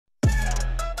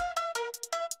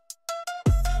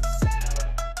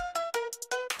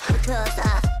cause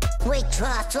Wake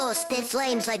draw, flow, spit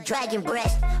flames like dragon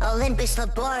breath. Olympus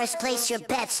Laboris, place your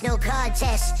bets, no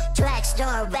contest.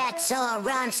 Dragstar, rats, all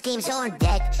rhyme schemes on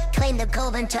deck. Claim the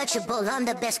gold untouchable, I'm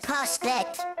the best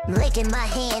prospect. Licking my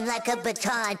hand like a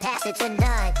baton, pass it to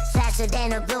none. Faster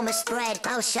than a rumor spread,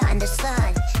 outshine the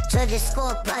sun. To the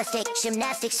score, plastic,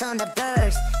 gymnastics on the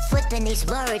birds. Flipping these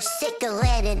words, sick of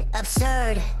lead and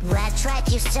absurd. Rap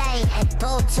track you say, and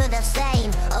bold to the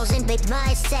flame. O's in big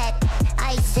mindset,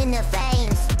 ice in the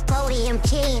veins. Podium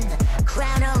king,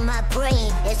 crown on my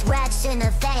brain. It's racks in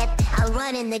the vat, I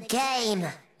run in the game.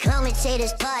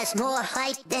 Commentators buzz, more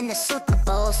hype than the Super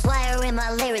Bowl. Fire in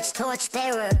my lyrics, torch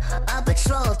bearer. A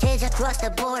patrol, kids across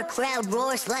the board. Crowd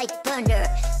roars like thunder.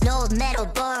 No metal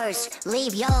bars,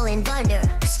 leave y'all in thunder.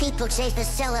 Steeplechase the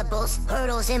syllables,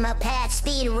 hurdles in my path.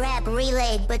 Speed rap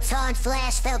relay, baton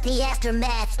flash, felt the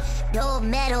aftermath. Gold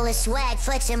medal is swag,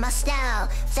 flexing my style.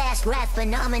 Fast rap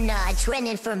phenomenon,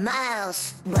 trending for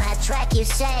miles. Rap track you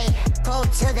say,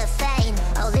 pulled to the fame.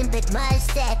 Olympic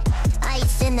mindset,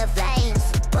 ice in the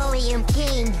veins. Podium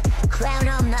king, crown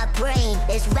on my brain.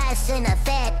 There's rats in a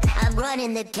vat, I'm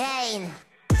running the game.